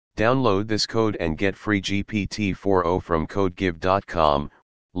Download this code and get free GPT-4o from codegive.com,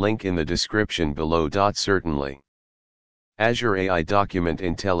 link in the description below. Certainly. Azure AI Document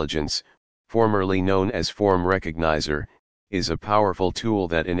Intelligence, formerly known as Form Recognizer, is a powerful tool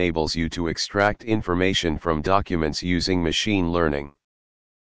that enables you to extract information from documents using machine learning.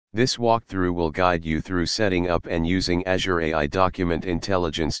 This walkthrough will guide you through setting up and using Azure AI Document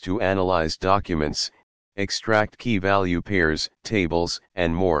Intelligence to analyze documents, extract key value pairs, tables,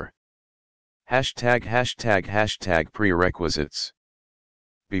 and more. Hashtag prerequisites.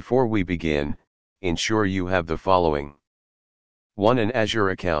 Before we begin, ensure you have the following. 1. An Azure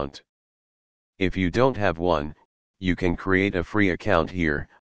account. If you don't have one, you can create a free account here,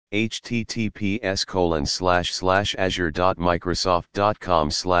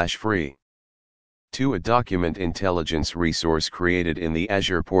 https://azure.microsoft.com/free. 2. A document intelligence resource created in the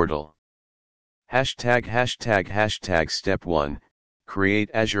Azure portal. Hashtag step 1, create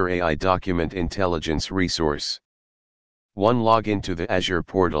Azure AI Document Intelligence resource. 1. Log into the Azure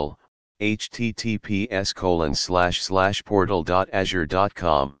portal,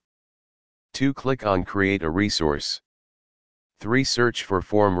 https://portal.azure.com. 2. Click on Create a Resource. 3. Search for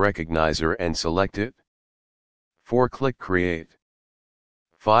Form Recognizer and select it. 4. Click Create.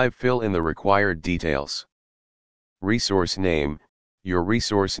 5. Fill in the required details. Resource name, your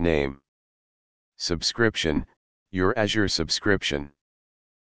resource name. Subscription, your Azure subscription.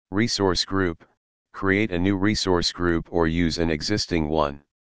 Resource group, create a new resource group or use an existing one.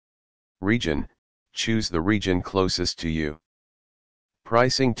 Region, choose the region closest to you.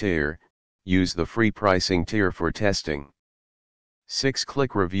 Pricing tier, use the free pricing tier for testing. 6.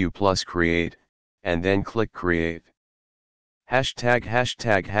 Click Review plus Create, and then click Create.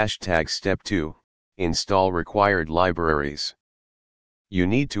 Hashtag step 2, install required libraries. You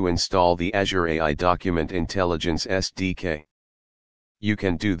need to install the Azure AI Document Intelligence SDK. You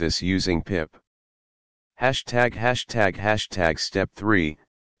can do this using pip. Hashtag step 3,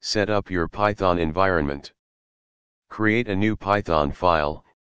 set up your Python environment. Create a new Python file,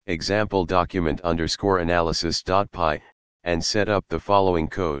 example document_analysis.py, and set up the following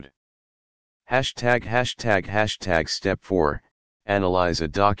code. Hashtag step 4, analyze a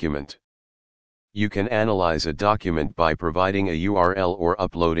document. You can analyze a document by providing a URL or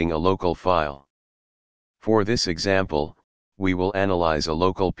uploading a local file. For this example, we will analyze a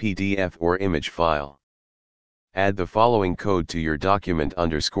local PDF or image file. Add the following code to your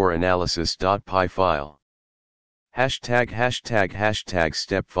document_analysis.py file. Hashtag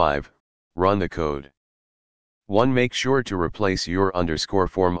step 5, run the code. 1. Make sure to replace your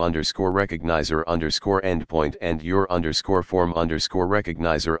 _form_recognizer_endpoint and your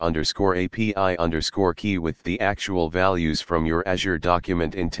 _form_recognizer_API_key with the actual values from your Azure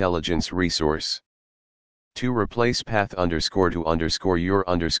Document Intelligence resource. 2. Replace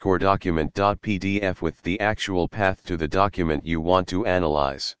path_to_your_document.pdf with the actual path to the document you want to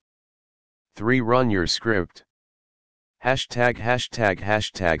analyze. 3. Run your script.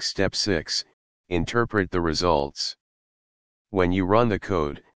 Hashtag step 6, interpret the results. When you run the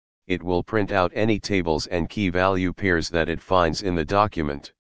code, it will print out any tables and key value pairs that it finds in the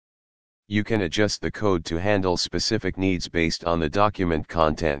document. You can adjust the code to handle specific needs based on the document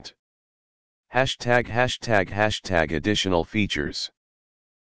content. Hashtag additional features.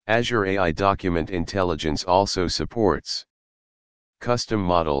 Azure AI Document Intelligence also supports custom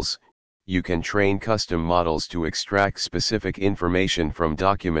models. You can train custom models to extract specific information from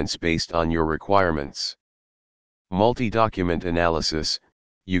documents based on your requirements. Multi-document analysis,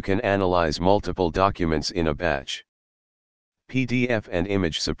 you can analyze multiple documents in a batch. PDF and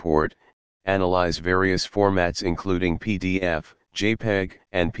image support, analyze various formats including PDF, JPEG,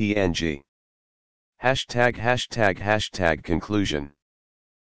 and PNG. Hashtag conclusion.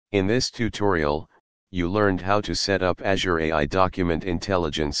 In this tutorial, you learned how to set up Azure AI Document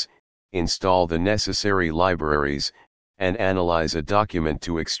Intelligence, install the necessary libraries, and analyze a document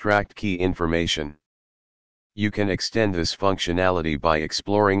to extract key information. You can extend this functionality by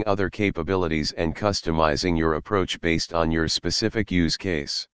exploring other capabilities and customizing your approach based on your specific use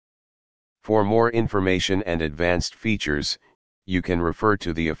case. For more information and advanced features, you can refer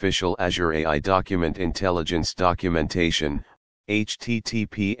to the official Azure AI Document Intelligence documentation,